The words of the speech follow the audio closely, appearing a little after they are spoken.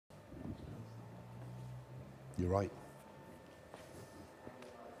You're right.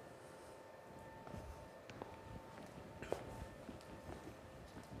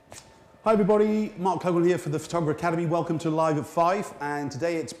 Hi everybody, Mark Cleghorn here for the Photographer Academy. Welcome to Live at 5, and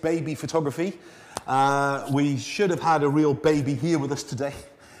today it's baby photography. We should have had a real baby here with us today,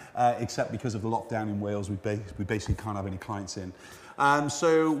 except because of the lockdown in Wales, we basically can't have any clients in.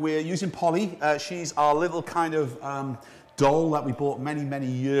 So we're using Polly. She's our little kind of doll that we bought many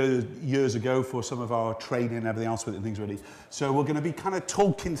years ago for some of our training and everything else with it and things really. So we're going to be kind of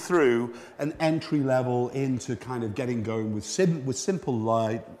talking through an entry level into kind of getting going with simple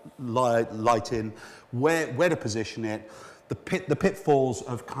lighting, where to position it, the pitfalls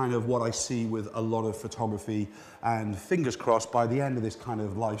of kind of what I see with a lot of photography, and fingers crossed by the end of this kind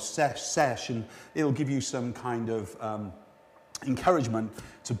of live session, it'll give you some kind of encouragement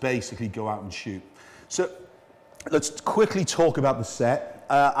to basically go out and shoot. So let's quickly talk about the set.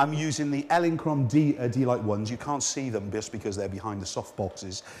 I'm using the Cleghorn D-Lite Ones. You can't see them just because they're behind the soft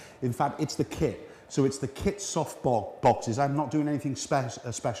boxes. In fact, it's the kit. So it's the kit soft boxes. I'm not doing anything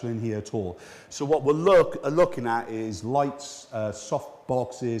special in here at all. So what we're looking at is lights, soft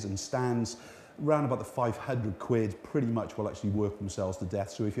boxes and stands. Around about the 500 quid, pretty much will actually work themselves to death.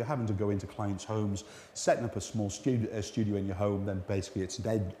 So if you're having to go into clients' homes, setting up a small studio in your home, then basically it's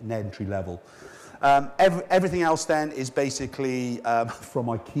an entry level. Everything else then is basically from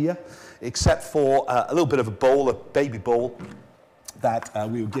IKEA, except for a little bit of a bowl, a baby bowl, that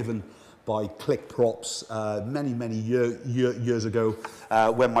we were given by Click Props many years ago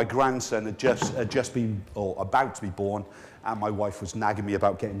when my grandson had just been, or about to be born, and my wife was nagging me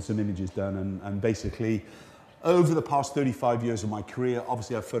about getting some images done. And basically, over the past 35 years of my career,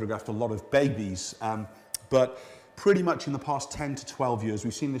 obviously I've photographed a lot of babies, but pretty much in the past 10 to 12 years,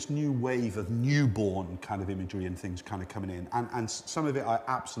 we've seen this new wave of newborn kind of imagery and things kind of coming in, and some of it I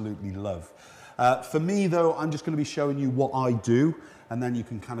absolutely love. For me though, I'm just going to be showing you what I do, and then you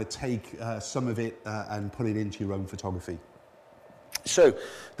can kind of take some of it and put it into your own photography. So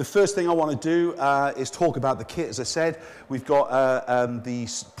the first thing I want to do is talk about the kit. As I said, we've got the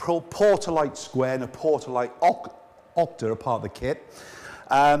Portalite Square and a Portalite Octa are part of the kit.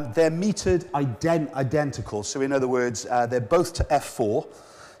 They're metered identical, so in other words, they're both to f4.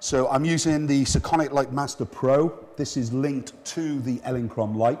 So I'm using the Cleghorn Light Master Pro. This is linked to the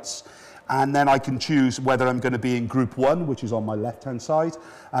Cleghorn lights. And then I can choose whether I'm going to be in group 1, which is on my left-hand side,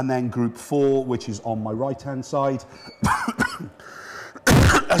 and then group 4, which is on my right-hand side.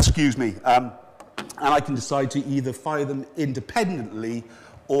 Excuse me. And I can decide to either fire them independently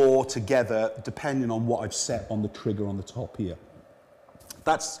or together, depending on what I've set on the trigger on the top here.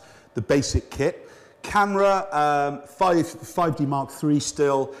 That's the basic kit. Camera, 5D Mark III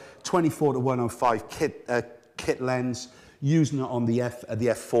still, 24 to 105 kit lens, using it on the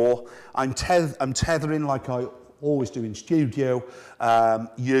f4. I'm tethering like I always do in studio,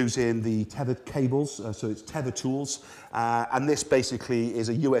 using the tethered cables, so it's tether tools, and this basically is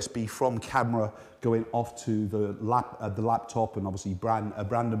a USB from camera going off to the laptop, and obviously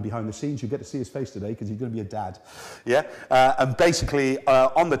Brandon behind the scenes. You get to see his face today because he's going to be a dad. Yeah, and basically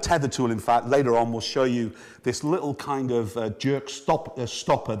on the tether tool, in fact, later on we'll show you this little kind of jerk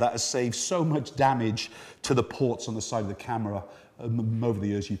stopper that has saved so much damage to the ports on the side of the camera over the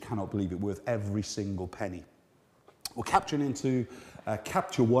years. You cannot believe it, worth every single penny. We're capturing into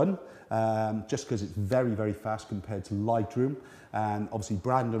Capture One, just because it's very fast compared to Lightroom, and obviously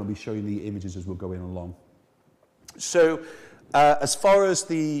Brandon will be showing the images as we're going along. So as far as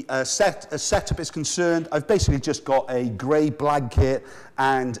the setup is concerned, I've basically just got a grey blanket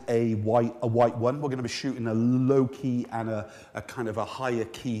and a white one. We're going to be shooting a low key and a kind of a higher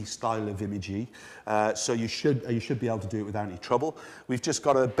key style of imagery, so you should be able to do it without any trouble. We've just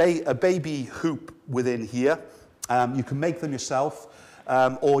got a baby hoop within here. You can make them yourself,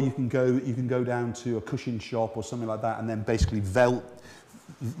 or you can go down to a cushion shop or something like that, and then basically Velcro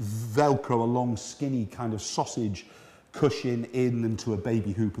a long skinny kind of sausage cushion into a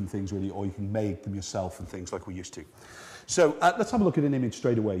baby hoop and things really, or you can make them yourself and things like we used to. So let's have a look at an image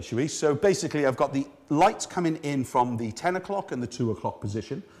straight away, shall we? So basically I've got the lights coming in from the 10 o'clock and the 2 o'clock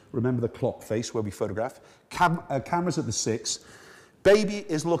position. Remember the clock face where we photograph. Cameras at the 6. Baby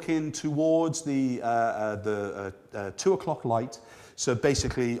is looking towards the 2 o'clock light. So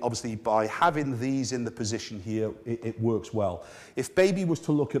basically, obviously, by having these in the position here, it works well. If baby was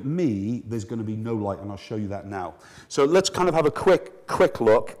to look at me, there's going to be no light, and I'll show you that now. So let's kind of have a quick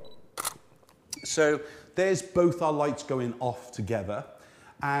look. So there's both our lights going off together,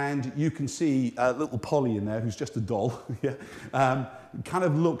 and you can see little Polly in there, who's just a doll. Yeah, kind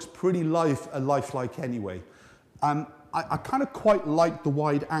of looks pretty lifelike anyway. I kind of quite like the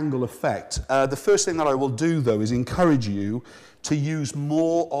wide angle effect. The first thing that I will do though is encourage you to use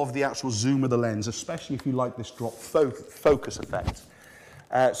more of the actual zoom of the lens, especially if you like this drop focus effect.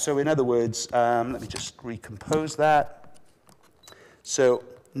 So in other words, let me just recompose that. So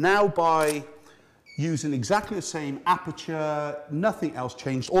now by using exactly the same aperture, nothing else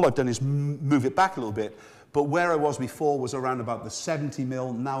changed. All I've done is move it back a little bit, but where I was before was around about the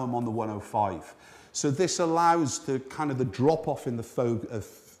 70mm, now I'm on the 105. So this allows the kind of the drop off in the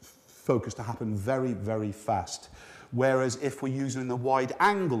focus to happen very, very fast. Whereas if we're using the wide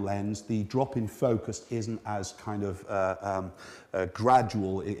angle lens, the drop in focus isn't as kind of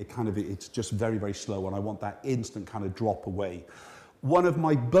gradual. It's just very, very slow, and I want that instant kind of drop away. One of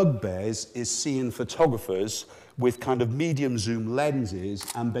my bugbears is seeing photographers with kind of medium zoom lenses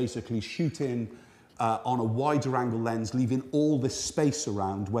and basically shooting on a wider angle lens, leaving all this space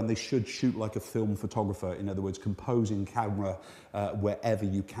around when they should shoot like a film photographer. In other words, composing camera wherever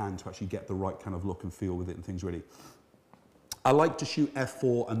you can to actually get the right kind of look and feel with it and things really. I like to shoot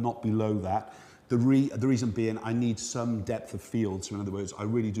f4 and not below that. The reason being I need some depth of field. So in other words, I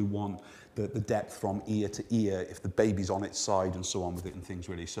really do want the depth from ear to ear if the baby's on its side and so on with it and things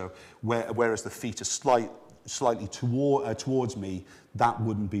really. So whereas the feet are slightly towards me, that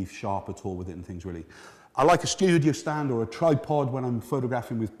wouldn't be sharp at all with it and things really. I like a studio stand or a tripod when I'm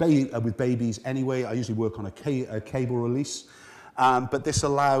photographing with babies anyway. I usually work on a cable release. But this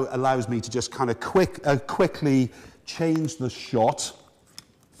allows me to just kind of quickly change the shot,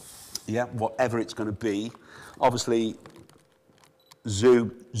 yeah, whatever it's going to be. Obviously,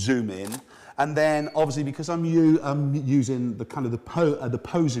 zoom in, and then obviously because I'm using the kind of the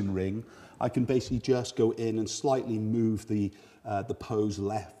posing ring, I can basically just go in and slightly move the pose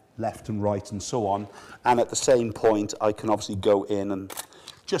left and right and so on, and at the same point I can obviously go in and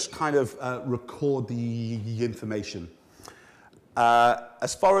just kind of record the information.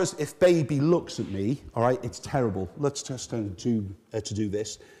 As far as if baby looks at me, all right, it's terrible. Let's just to do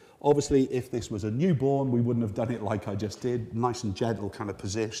this. Obviously, if this was a newborn, we wouldn't have done it like I just did. Nice and gentle kind of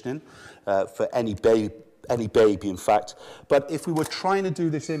positioning for any baby, in fact. But if we were trying to do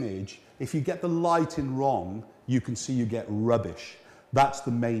this image, if you get the lighting wrong, you can see you get rubbish. That's the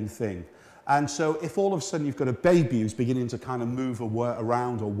main thing. And so if all of a sudden you've got a baby who's beginning to kind of move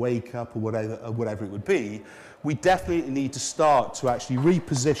around or wake up or whatever it would be, we definitely need to start to actually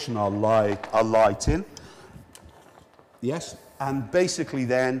reposition our lighting. Yes, and basically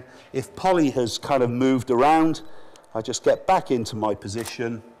then, if Polly has kind of moved around, I just get back into my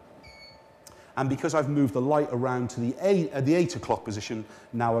position. And because I've moved the light around to the 8 o'clock position,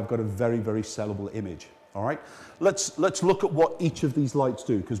 now I've got a very, very sellable image. All right, let's look at what each of these lights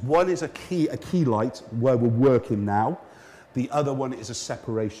do, because one is a key light where we're working now. The other one is a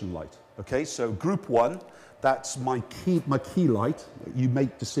separation light. Okay, so group one, that's my key light. You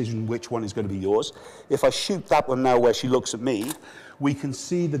make decision which one is going to be yours. If I shoot that one now where she looks at me, we can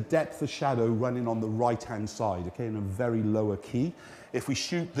see the depth of shadow running on the right-hand side, okay, in a very lower key. If we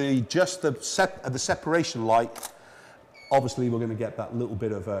shoot just the separation light, obviously we're going to get that little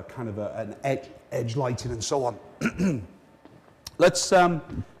bit of a kind of an edge lighting and so on. Let's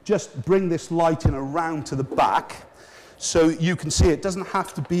just bring this lighting around to the back so you can see it doesn't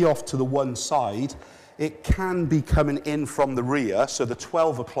have to be off to the one side. It can be coming in from the rear, so the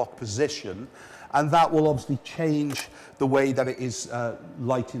 12 o'clock position, and that will obviously change the way that it is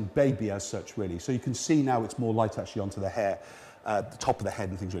lighting baby as such, really. So you can see now it's more light actually onto the hair, the top of the head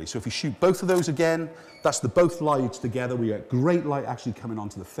and things really. So if we shoot both of those again, that's both lights together. We get great light actually coming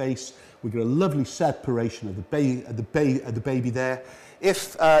onto the face. We get a lovely separation of the baby there.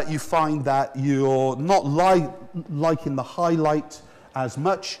 If you find that you're not liking the highlight as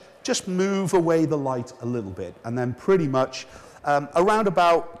much, just move away the light a little bit, and then pretty much around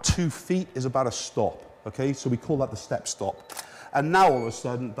about 2 feet is about a stop. Okay, so we call that the step stop. And now all of a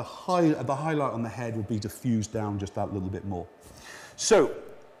sudden the highlight on the head will be diffused down just that little bit more. So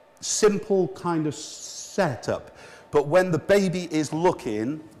simple kind of setup, but when the baby is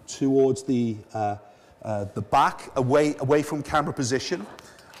looking towards the back, away from camera position,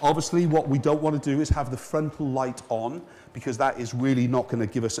 obviously what we don't want to do is have the frontal light on, because that is really not going to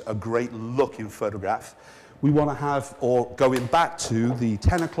give us a great look in photograph. We want to have, or going back to the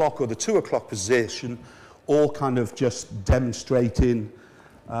 10 o'clock or the 2 o'clock position, all kind of just demonstrating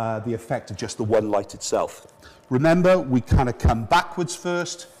the effect of just the one light itself. Remember, we kind of come backwards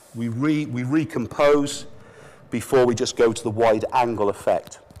first, we recompose before we just go to the wide angle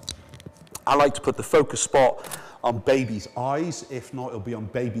effect. I like to put the focus spot on baby's eyes. If not, it'll be on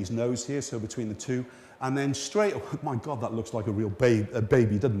baby's nose here, so between the two. And then straight, oh my God, that looks like a real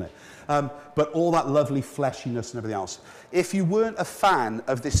baby, doesn't it? But all that lovely fleshiness and everything else. If you weren't a fan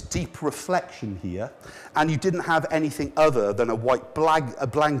of this deep reflection here, and you didn't have anything other than a white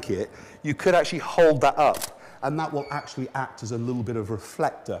blanket, you could actually hold that up, and that will actually act as a little bit of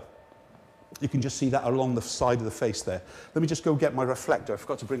reflector. You can just see that along the side of the face there. Let me just go get my reflector. I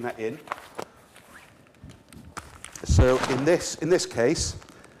forgot to bring that in. So in this case,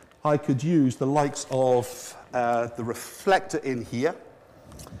 I could use the likes of the reflector in here,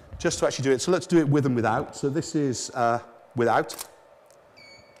 just to actually do it. So let's do it with and without. So this is without.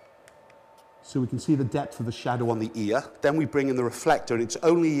 So we can see the depth of the shadow on the ear. Then we bring in the reflector, and it's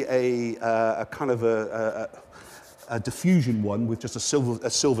only a kind of a diffusion one with just a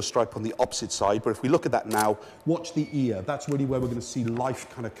silver stripe on the opposite side. But if we look at that now, watch the ear. That's really where we're going to see life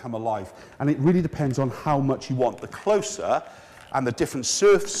kind of come alive. And it really depends on how much you want. The closer and the different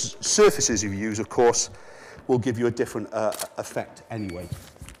surfaces you use, of course, will give you a different effect anyway.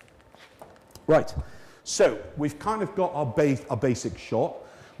 Right, so we've kind of got our basic shot.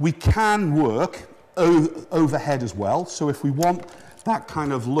 We can work overhead as well. So if we want that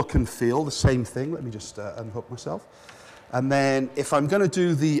kind of look and feel, the same thing. Let me just unhook myself. And then if I'm going to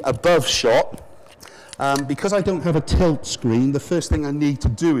do the above shot, because I don't have a tilt screen, the first thing I need to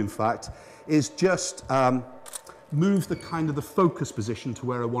do, in fact, is just move the focus position to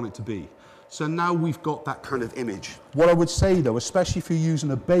where I want it to be. So now we've got that kind of image. What I would say though, especially if you're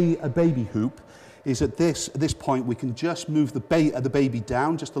using a baby hoop, is at this point we can just move the baby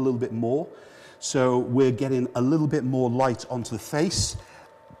down just a little bit more. So we're getting a little bit more light onto the face.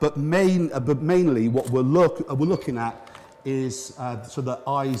 But mainly what we're looking at is so the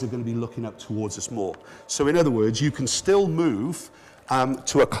eyes are going to be looking up towards us more. So in other words, you can still move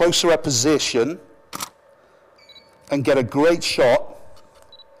to a closer up position and get a great shot.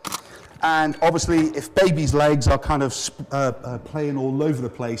 And obviously, if baby's legs are kind of playing all over the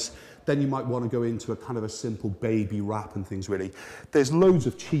place, then you might want to go into a kind of a simple baby wrap and things really. There's loads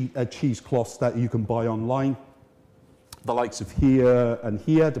of cheesecloths that you can buy online. The likes of here and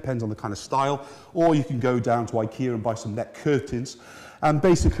here, depends on the kind of style. Or you can go down to IKEA and buy some net curtains. And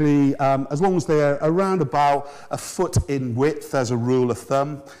basically, as long as they're around about a foot in width as a rule of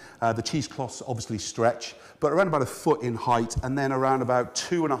thumb, the cheesecloths obviously stretch, but around about a foot in height and then around about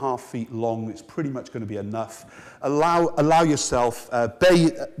 2.5 feet long, it's pretty much going to be enough. Allow yourself,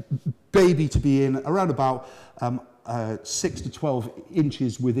 baby to be in around about 6 to 12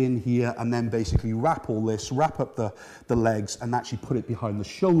 inches within here, and then basically wrap up the legs and actually put it behind the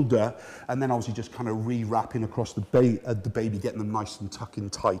shoulder, and then obviously just kind of re-wrapping across the baby, getting them nice and tucked in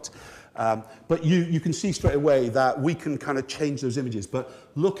tight. But you can see straight away that we can kind of change those images, but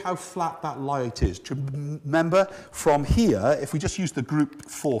look how flat that light is. Remember, from here, if we just use the group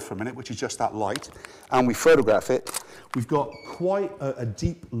 4 for a minute, which is just that light, and we photograph it, we've got quite a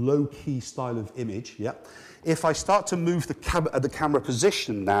deep, low-key style of image, yeah? If I start to move the camera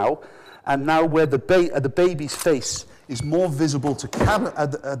position now, and now where the baby's face is more visible to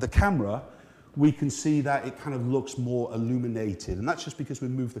the camera, we can see that it kind of looks more illuminated. And that's just because we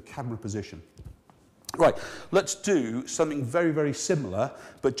moved the camera position. Right, let's do something very, very similar,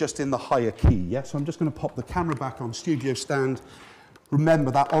 but just in the higher key, yeah? So I'm just going to pop the camera back on studio stand. Remember,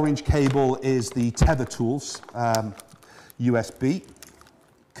 that orange cable is the Tether Tools USB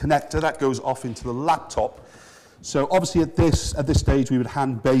connector that goes off into the laptop. So obviously at this stage, we would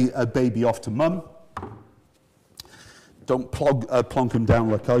hand a baby off to mum. Don't plonk him down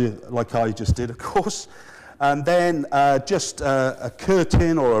like I just did, of course. And then just a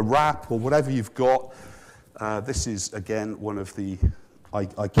curtain or a wrap or whatever you've got. This is, again, one of the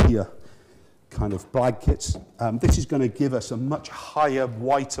IKEA kind of blankets. This is going to give us a much higher,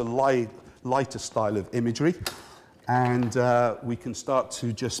 whiter, lighter style of imagery. And we can start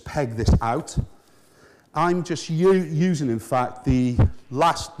to just peg this out. I'm just using, in fact, the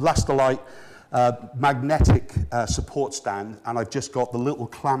D-Lite magnetic support stand, and I've just got the little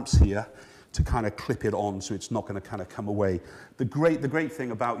clamps here to kind of clip it on so it's not going to kind of come away. The great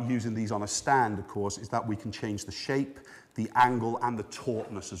thing about using these on a stand, of course, is that we can change the shape, the angle, and the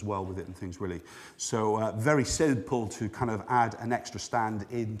tautness as well with it and things really. So very simple to kind of add an extra stand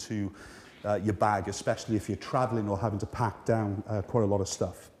into your bag, especially if you're traveling or having to pack down quite a lot of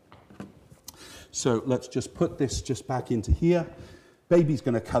stuff. So let's just put this just back into here. Baby's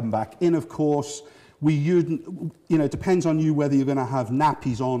going to come back in, of course. It depends on you whether you're going to have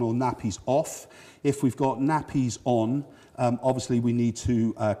nappies on or nappies off. If we've got nappies on, obviously we need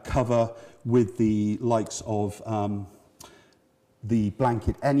to cover with the likes of the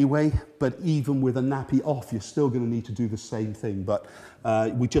blanket anyway, but even with a nappy off, you're still going to need to do the same thing. But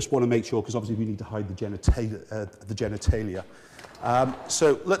we just want to make sure, because obviously we need to hide the genitalia.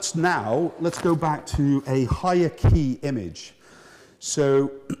 So let's go back to a higher key image.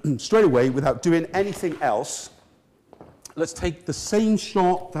 So straight away, without doing anything else, let's take the same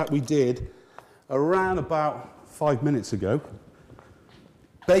shot that we did around about 5 minutes ago.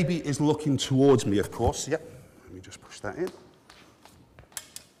 Baby is looking towards me, of course. Yep, let me just push that in.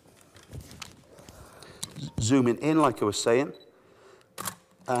 Zooming in, like I was saying.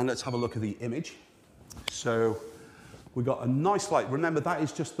 And let's have a look at the image. So we've got a nice light. Remember, that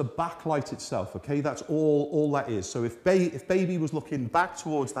is just the backlight itself, okay? That's all that is. So if baby was looking back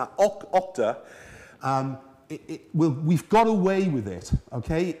towards that octa, we've got away with it,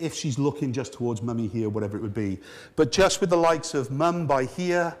 okay? If she's looking just towards mummy here, whatever it would be. But just with the likes of mum by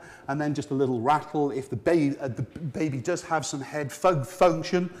here, and then just a little rattle, if the baby does have some head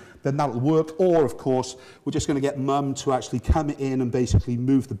function, then that'll work. Or, of course, we're just going to get mum to actually come in and basically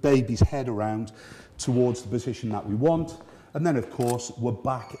move the baby's head around towards the position that we want. And then, of course, we're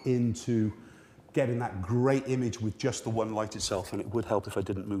back into getting that great image with just the one light itself. And it would help if I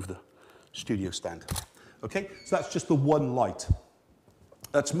didn't move the studio stand. Okay, so that's just the one light.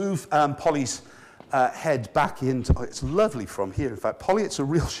 Let's move Polly's head back into, oh, it's lovely from here. In fact, Polly, it's a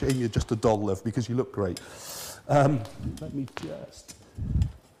real shame you're just a doll, love, because you look great. Let me just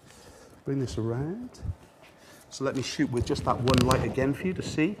bring this around. So let me shoot with just that one light again for you to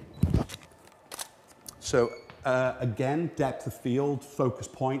see. So again, depth of field, focus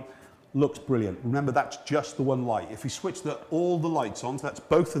point, looks brilliant. Remember, that's just the one light. If we switch all the lights on, so that's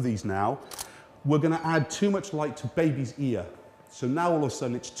both of these now, we're going to add too much light to baby's ear. So now all of a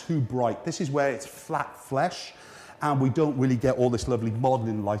sudden it's too bright. This is where it's flat flesh and we don't really get all this lovely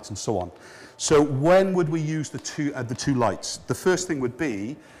modeling light and so on. So when would we use the two lights? The first thing would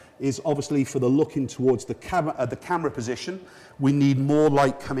be is obviously for the looking towards the camera position, we need more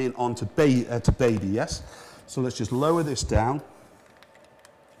light coming onto to baby, yes? So let's just lower this down.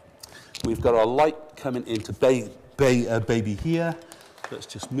 We've got our light coming into baby here. Let's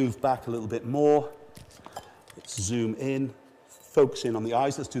just move back a little bit more. Let's zoom in, focus in on the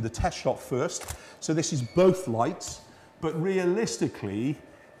eyes. Let's do the test shot first. So this is both lights, but realistically,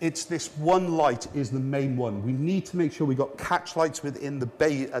 it's this one light is the main one. We need to make sure we got catch lights within the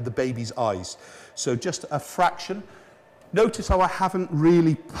baby's eyes. So just a fraction. Notice how I haven't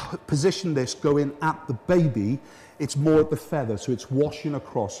really positioned this going at the baby. It's more at the feather, so it's washing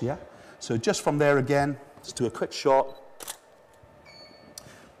across, yeah? So just from there again, let's do a quick shot.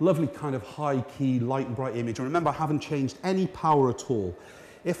 Lovely kind of high key, light and bright image. And remember, I haven't changed any power at all.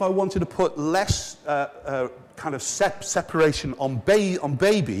 If I wanted to put less kind of separation on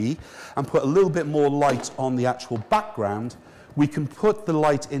baby and put a little bit more light on the actual background, we can put the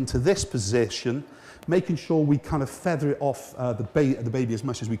light into this position, making sure we kind of feather it off the baby as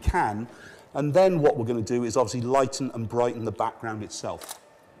much as we can. And then what we're going to do is obviously lighten and brighten the background itself.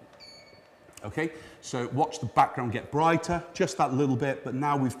 Okay, so watch the background get brighter, just that little bit, but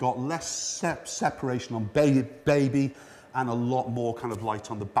now we've got less separation on baby and a lot more kind of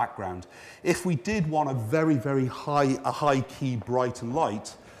light on the background. If we did want a very high key bright and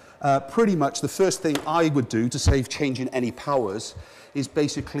light, pretty much the first thing I would do to save changing any powers is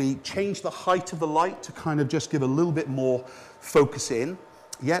basically change the height of the light to kind of just give a little bit more focus in,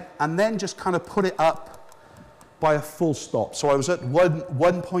 yeah, and then just kind of put it up by a full stop. So I was at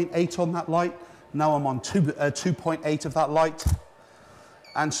 1.8 on that light, now I'm on 2.8 of that light.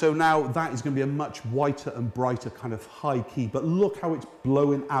 And so now that is going to be a much whiter and brighter kind of high key. But look how it's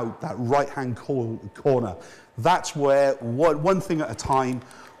blowing out that right-hand corner. That's where one thing at a time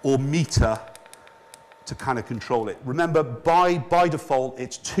or meter to kind of control it. Remember, by default,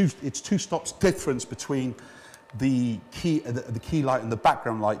 it's two stops difference between the key light and the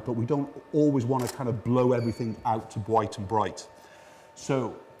background light, but we don't always want to kind of blow everything out to white and bright.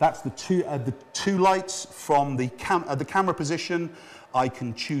 So that's the two lights from the camera position. I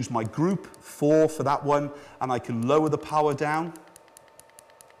can choose my group 4 for that one, and I can lower the power down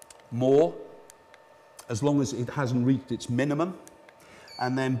more as long as it hasn't reached its minimum.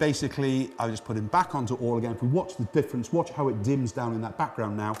 And then basically I just put him back onto all again. If we watch the difference, watch how it dims down in that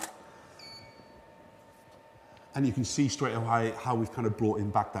background now. And you can see straight away how we've kind of brought in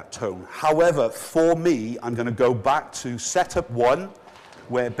back that tone. However, for me, I'm going to go back to setup 1,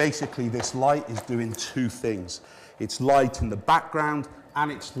 where basically this light is doing 2 things. It's light in the background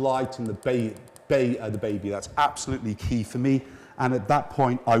and it's light in the baby. That's absolutely key for me. And at that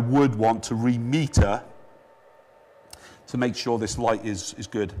point, I would want to re-meter to make sure this light is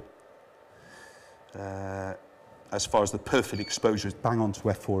good. as far as the perfect exposure is. Bang on to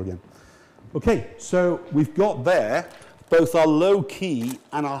F4 again. Okay, so we've got there both our low key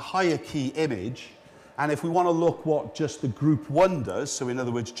and our higher key image. And if we want to look what just the group 1 does, so in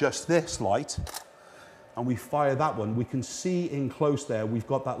other words, just this light, and we fire that one, we can see in close there, we've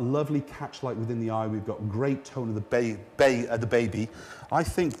got that lovely catch light within the eye, we've got great tone of the baby. I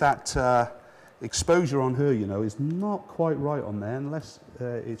think that exposure on her, you know, is not quite right on there, unless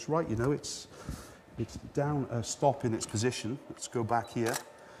it's right, you know, it's down a stop in its position. Let's go back here.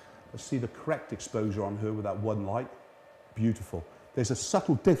 Let's see the correct exposure on her with that one light. Beautiful. There's a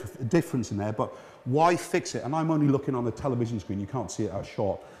subtle difference in there, but why fix it? And I'm only looking on the television screen, you can't see it out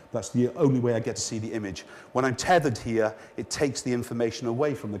short. That's the only way I get to see the image. When I'm tethered here, it takes the information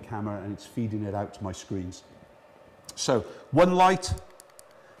away from the camera and it's feeding it out to my screens. So one light,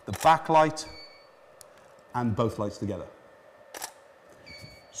 the backlight, and both lights together.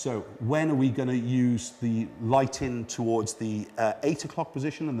 So when are we going to use the light in towards the 8 o'clock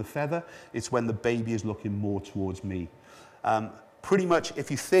position and the feather? It's when the baby is looking more towards me. Pretty much,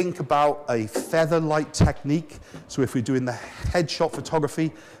 if you think about a feather light technique, so if we're doing the headshot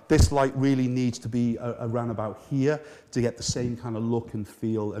photography, this light really needs to be around about here to get the same kind of look and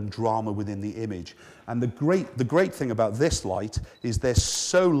feel and drama within the image. And the great thing about this light is they're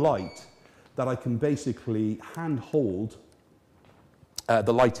so light that I can basically hand hold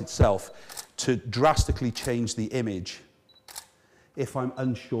the light itself to drastically change the image if I'm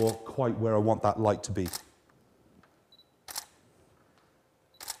unsure quite where I want that light to be.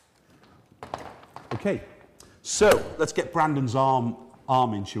 Okay, so let's get Brandon's arm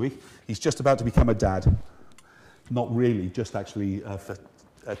in, shall we? He's just about to become a dad. Not really, just actually for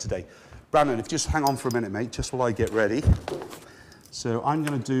today. Brandon, if you just hang on for a minute, mate, just while I get ready. So I'm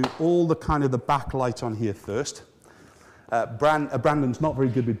going to do all the kind of the backlight on here first. Brandon's not very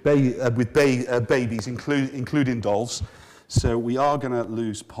good with babies, including dolls. So we are going to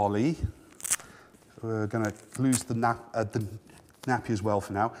lose Polly. We're going to lose the nappy as well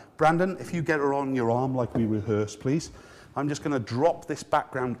for now. Brandon, if you get her on your arm like we rehearsed, please. I'm just going to drop this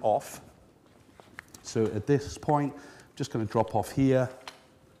background off. So at this point, I'm just going to drop off here.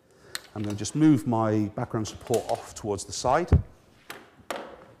 I'm going to just move my background support off towards the side.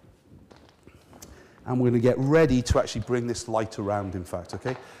 And we're going to get ready to actually bring this light around, in fact,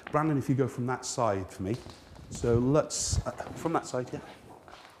 okay? Brandon, if you go from that side for me. So let's, from that side, yeah.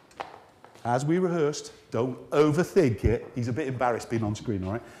 As we rehearsed, don't overthink it. He's a bit embarrassed being on screen,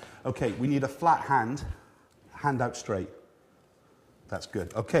 all right? Okay, we need a flat hand out straight. That's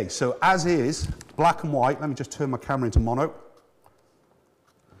good. Okay, so as is, black and white. Let me just turn my camera into mono.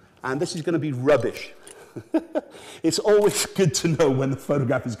 And this is going to be rubbish. It's always good to know when the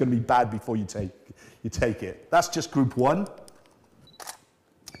photograph is going to be bad before you take it. That's just group 1.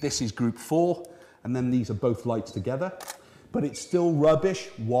 This is group 4. And then these are both lights together. But it's still rubbish.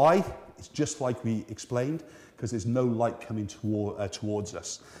 Why? It's just like we explained, because there's no light coming towards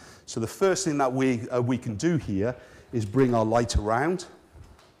us. So the first thing that we can do here is bring our light around.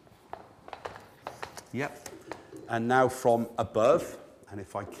 Yep. And now from above, and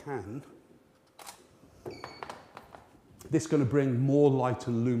if I can, this is going to bring more light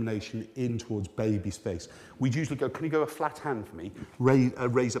and illumination in towards baby's face. We'd usually go, can you go a flat hand for me?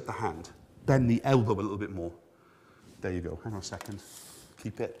 Raise up the hand. Bend the elbow a little bit more. There you go. Hang on a second.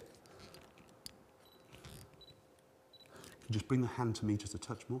 Keep it. Just bring the hand to me just a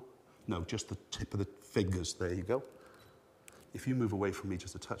touch more. No, just the tip of the fingers. There you go. If you move away from me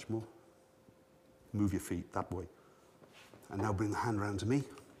just a touch more, move your feet that way. And now bring the hand around to me.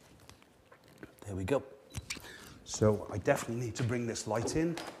 There we go. So I definitely need to bring this light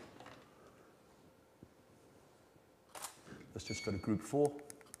in. Let's just go to group 4,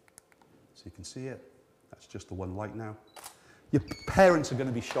 so you can see it. That's just the one light now. Your parents are going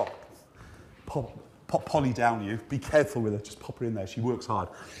to be shocked. Pop Polly down you. Be careful with her. Just pop her in there. She works hard.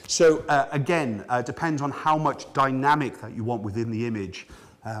 So again, depends on how much dynamic that you want within the image.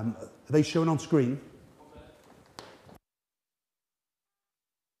 Are they shown on screen?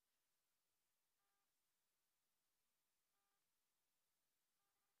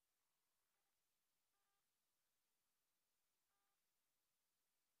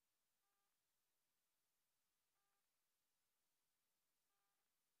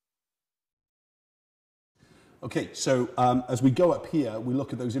 Okay, so as we go up here, we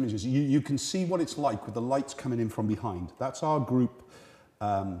look at those images. You can see what it's like with the lights coming in from behind. That's our group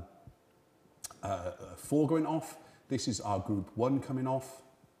 4 going off. This is our group 1 coming off.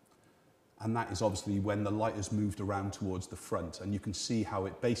 And that is obviously when the light has moved around towards the front. And you can see how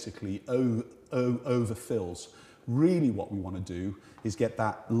it basically overfills Really what we want to do is get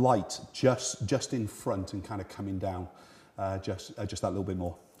that light just in front and kind of coming down just that little bit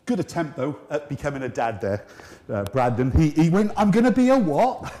more. Good attempt though at becoming a dad there, Brandon. He went, I'm going to be a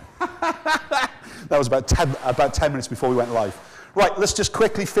what? That was about 10 minutes before we went live. Right, let's just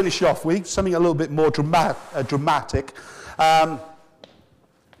quickly finish off with something a little bit more dramatic. I've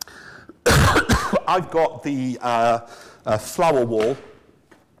got the flower wall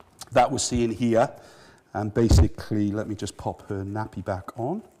that we're seeing here, and basically, let me just pop her nappy back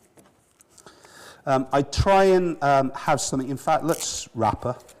on. I try and have something, in fact, let's wrap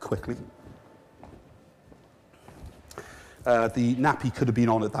her quickly. The nappy could have been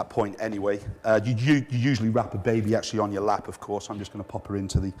on at that point anyway. You usually wrap a baby actually on your lap, of course. I'm just going to pop her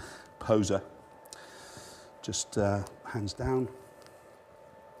into the poser. Just hands down,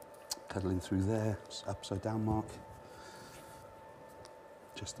 cuddling through there, upside down mark.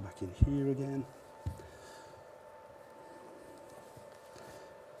 Just back in here again.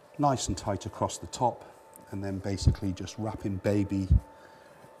 Nice and tight across the top, and then basically just wrapping baby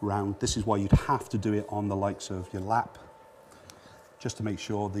round. This is why you'd have to do it on the likes of your lap, just to make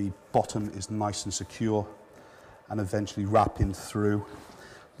sure the bottom is nice and secure, and eventually wrapping through.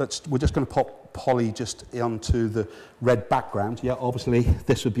 We're just going to pop Polly just onto the red background. Yeah, obviously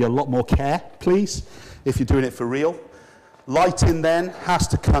this would be a lot more care, please, if you're doing it for real. Lighting then has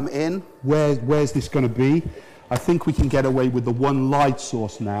to come in. Where's this going to be? I think we can get away with the one light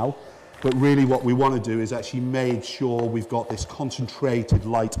source now, but really what we want to do is actually make sure we've got this concentrated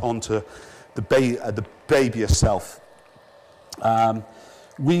light onto the baby itself.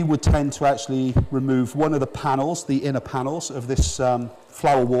 We would tend to actually remove one of the panels, the inner panels of this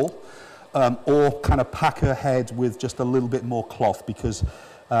flower wall, or kind of pack her head with just a little bit more cloth, because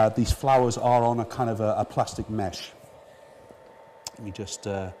these flowers are on a kind of a plastic mesh. Let me just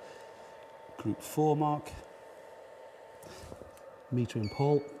group 4 mark. Meter and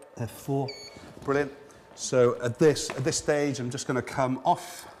pole, F4. Brilliant. So at this stage, I'm just going to come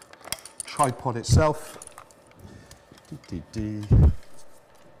off tripod itself.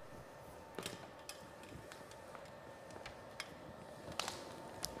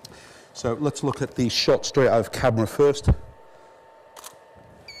 So let's look at the shot straight out of camera first.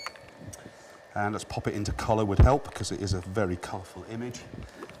 And let's pop it into colour would help, because it is a very colourful image.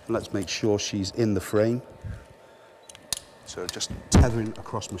 And let's make sure she's in the frame. So just tethering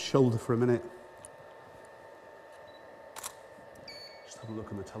across my shoulder for a minute. Just have a look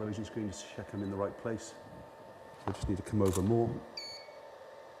on the television screen just to check I'm in the right place. I just need to come over more.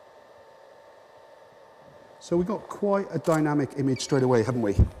 So we've got quite a dynamic image straight away, haven't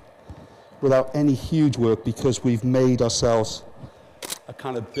we? Without any huge work, because we've made ourselves a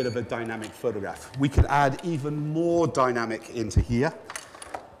kind of bit of a dynamic photograph. We could add even more dynamic into here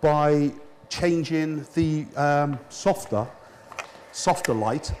by changing the softer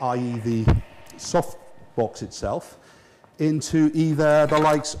light, i.e. the softbox itself, into either the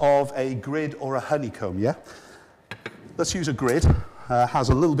likes of a grid or a honeycomb, yeah? Let's use a grid. Has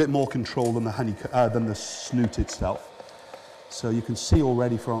a little bit more control than the snoot itself. So you can see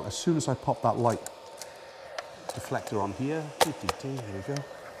already from, as soon as I pop that light deflector on here, here we go,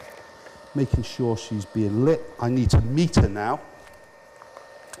 making sure she's being lit. I need to meter now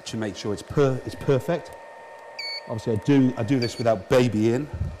to make sure it's perfect. Obviously I do this without baby in.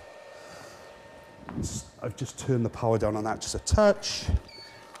 I've just turned the power down on that just a touch.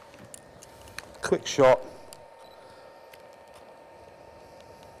 Quick shot.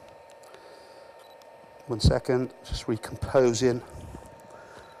 One second, just recomposing.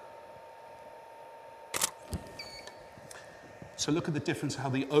 So look at the difference how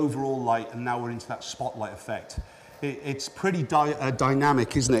the overall light, and now we're into that spotlight effect. It's pretty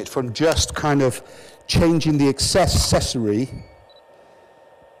dynamic, isn't it? From just kind of changing the accessory,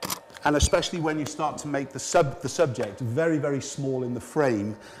 and especially when you start to make the subject very, very small in the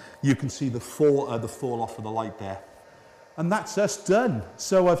frame, you can see the fall off of the light there. And that's us done.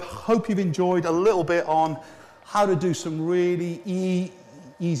 So I hope you've enjoyed a little bit on how to do some really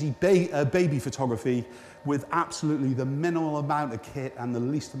easy baby photography with absolutely the minimal amount of kit and the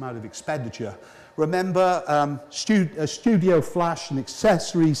least amount of expenditure. Remember, studio flash and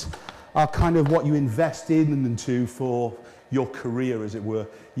accessories are kind of what you invest in and into for your career, as it were.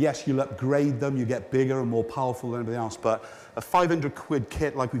 Yes, you'll upgrade them, you get bigger and more powerful than everything else, but a 500 quid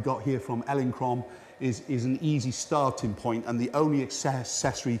kit like we've got here from Cleghorn is an easy starting point, and the only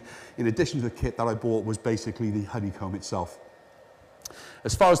accessory in addition to the kit that I bought was basically the honeycomb itself.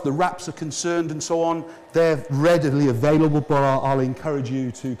 As far as the wraps are concerned and so on, they're readily available, but I'll encourage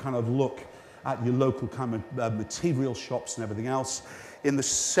you to kind of look at your local kind of material shops and everything else. in the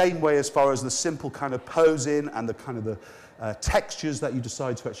same way as far as the simple kind of posing and the kind of the textures that you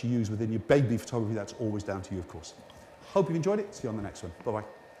decide to actually use within your baby photography. That's always down to you, of course. Hope you've enjoyed it. See you on the next one.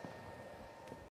 Bye-bye.